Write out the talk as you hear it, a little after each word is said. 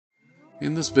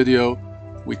In this video,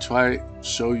 we try to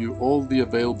show you all the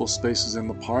available spaces in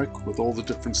the park with all the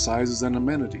different sizes and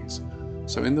amenities.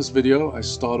 So in this video, I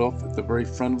start off at the very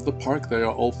front of the park. They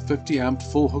are all 50 amp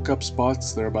full hookup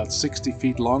spots. They're about 60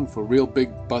 feet long for real big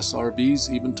bus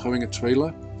RVs, even towing a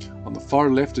trailer. On the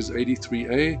far left is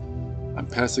 83A. I'm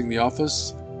passing the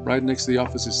office. Right next to the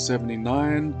office is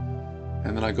 79.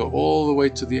 And then I go all the way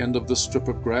to the end of the strip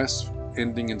of grass,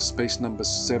 ending in space number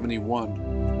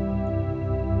 71.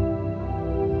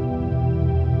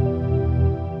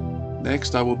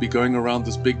 Next, I will be going around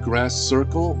this big grass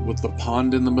circle with the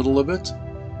pond in the middle of it,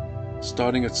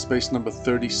 starting at space number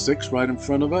 36 right in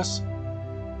front of us,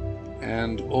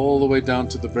 and all the way down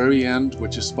to the very end,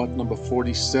 which is spot number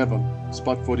 47.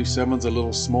 Spot 47 is a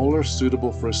little smaller,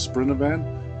 suitable for a sprinter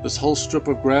van. This whole strip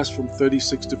of grass from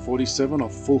 36 to 47 are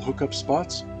full hookup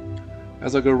spots.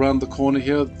 As I go around the corner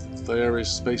here, there is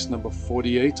space number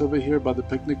 48 over here by the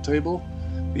picnic table.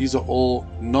 These are all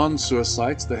non-sewer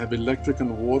sites. They have electric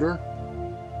and water,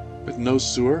 but no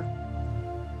sewer.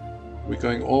 We're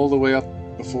going all the way up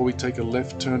before we take a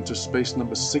left turn to space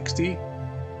number 60.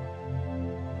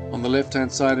 On the left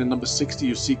hand side in number 60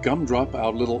 you see Gumdrop,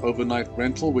 our little overnight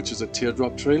rental, which is a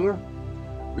teardrop trailer.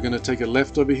 We're going to take a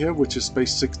left over here, which is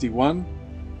space 61.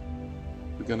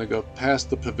 We're going to go past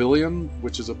the pavilion,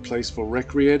 which is a place for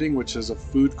recreating, which is a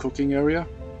food cooking area.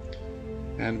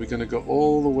 And we're going to go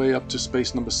all the way up to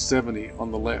space number 70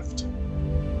 on the left.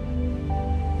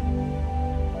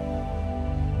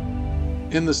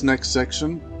 In this next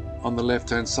section, on the left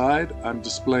hand side, I'm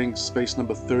displaying space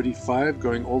number 35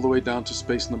 going all the way down to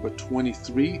space number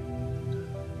 23.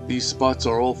 These spots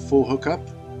are all full hookup,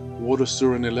 water,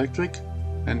 sewer and electric,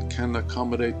 and can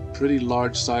accommodate pretty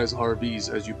large size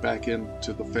RVs as you back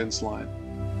into the fence line.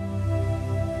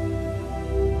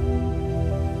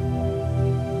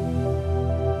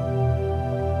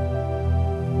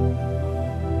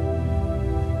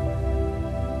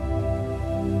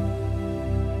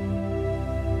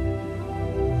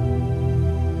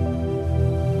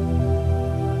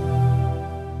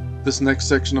 This next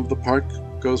section of the park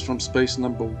goes from space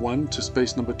number 1 to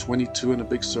space number 22 in a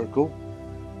big circle.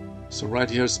 So right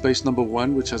here is space number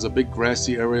 1, which has a big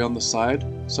grassy area on the side.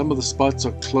 Some of the spots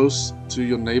are close to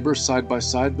your neighbor side by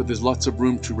side, but there's lots of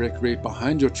room to recreate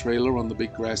behind your trailer on the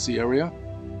big grassy area.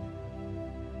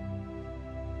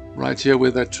 Right here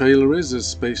where that trailer is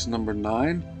space number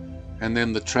 9, and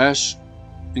then the trash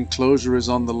enclosure is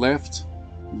on the left.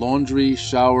 Laundry,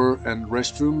 shower and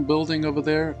restroom building over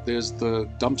there. There's the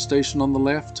dump station on the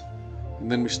left, and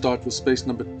then we start with space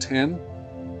number 10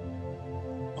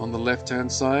 on the left hand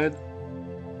side.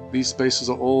 These spaces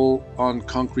are all on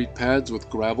concrete pads with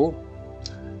gravel,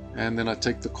 and then I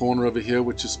take the corner over here,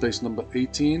 which is space number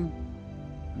 18,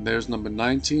 and there's number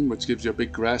 19, which gives you a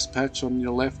big grass patch on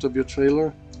your left of your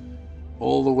trailer,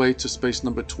 all the way to space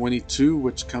number 22,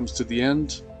 which comes to the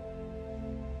end.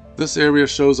 This area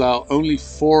shows our only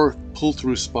 4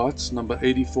 pull-through spots, number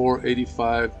 84,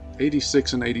 85,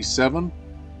 86 and 87.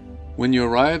 When you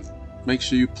arrive, make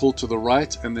sure you pull to the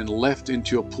right and then left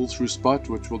into your pull-through spot,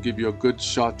 which will give you a good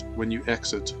shot when you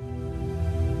exit.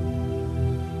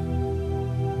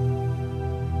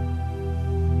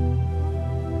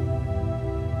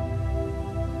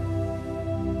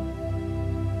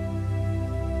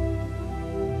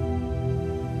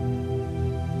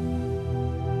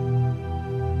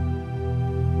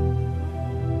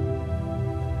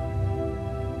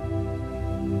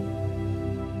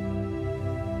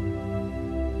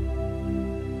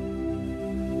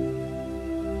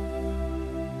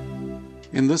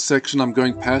 In this section, I'm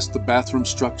going past the bathroom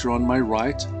structure on my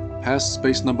right, past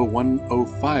space number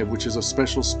 105, which is a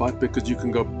special spot because you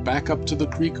can go back up to the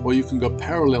creek or you can go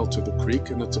parallel to the creek,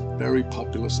 and it's a very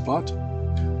popular spot.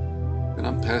 And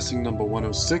I'm passing number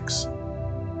 106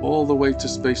 all the way to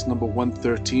space number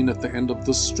 113 at the end of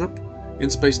this strip. In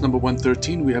space number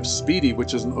 113, we have Speedy,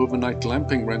 which is an overnight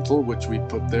glamping rental, which we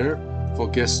put there for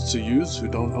guests to use who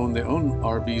don't own their own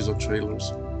RVs or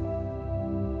trailers.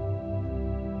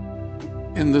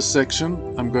 In this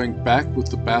section, I'm going back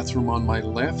with the bathroom on my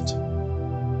left.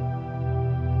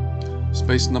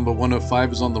 Space number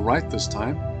 105 is on the right this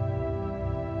time.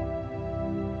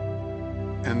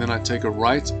 And then I take a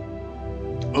right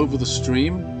over the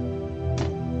stream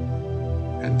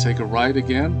and take a right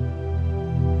again.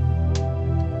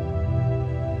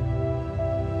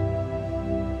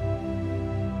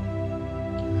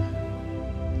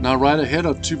 Now right ahead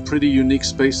are 2 pretty unique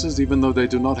spaces, even though they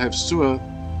do not have sewer.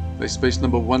 They space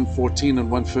number 114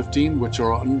 and 115, which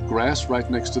are on grass right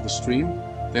next to the stream.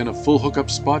 Then a full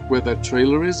hookup spot where that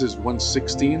trailer is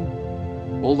 116,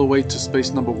 all the way to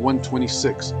space number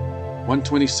 126.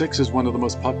 126 is one of the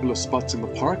most popular spots in the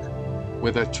park,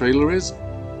 where that trailer is,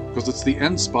 because it's the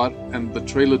end spot and the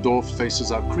trailer door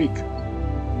faces our creek.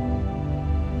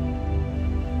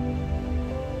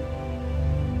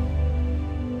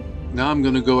 Now I'm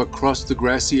going to go across the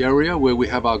grassy area where we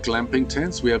have our glamping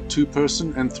tents. We have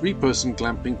 2-person and 3-person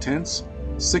glamping tents,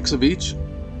 6 of each.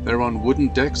 They're on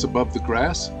wooden decks above the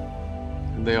grass,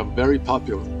 and they are very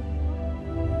popular.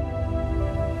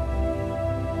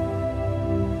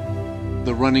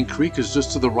 The running creek is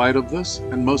just to the right of this,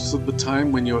 and most of the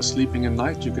time when you are sleeping at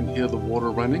night you can hear the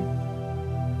water running.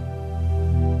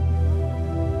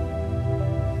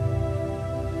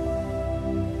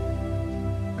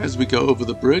 As we go over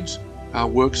the bridge, our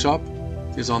workshop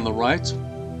is on the right,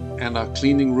 and our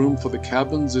cleaning room for the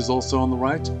cabins is also on the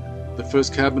right. The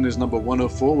first cabin is number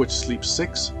 104, which sleeps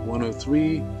 6,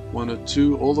 103,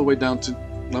 102, all the way down to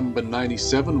number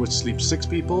 97, which sleeps 6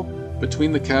 people.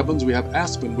 Between the cabins we have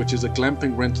Aspen, which is a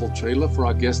glamping rental trailer for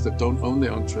our guests that don't own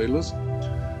their own trailers.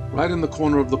 Right in the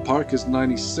corner of the park is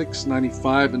 96,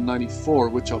 95, and 94,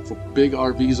 which are for big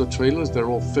RVs or trailers. They're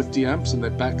all 50 amps and they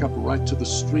back up right to the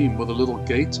stream with a little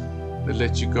gate that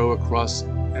lets you go across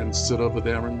and sit over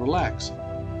there and relax.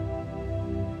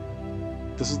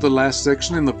 This is the last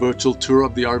section in the virtual tour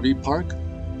of the RV park.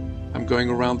 I'm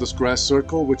going around this grass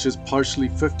circle, which is partially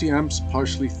 50 amps,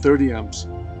 partially 30 amps.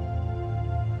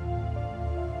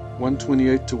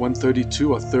 128 to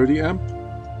 132 are 30 amp.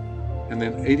 And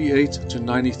then 88 to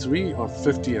 93 are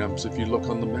 50 amps if you look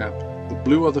on the map. The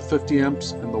blue are the 50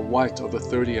 amps and the white are the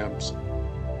 30 amps.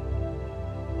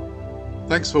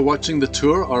 Thanks for watching the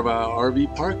tour of our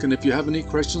RV park, and if you have any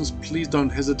questions, please don't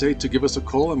hesitate to give us a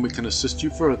call and we can assist you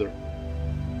further.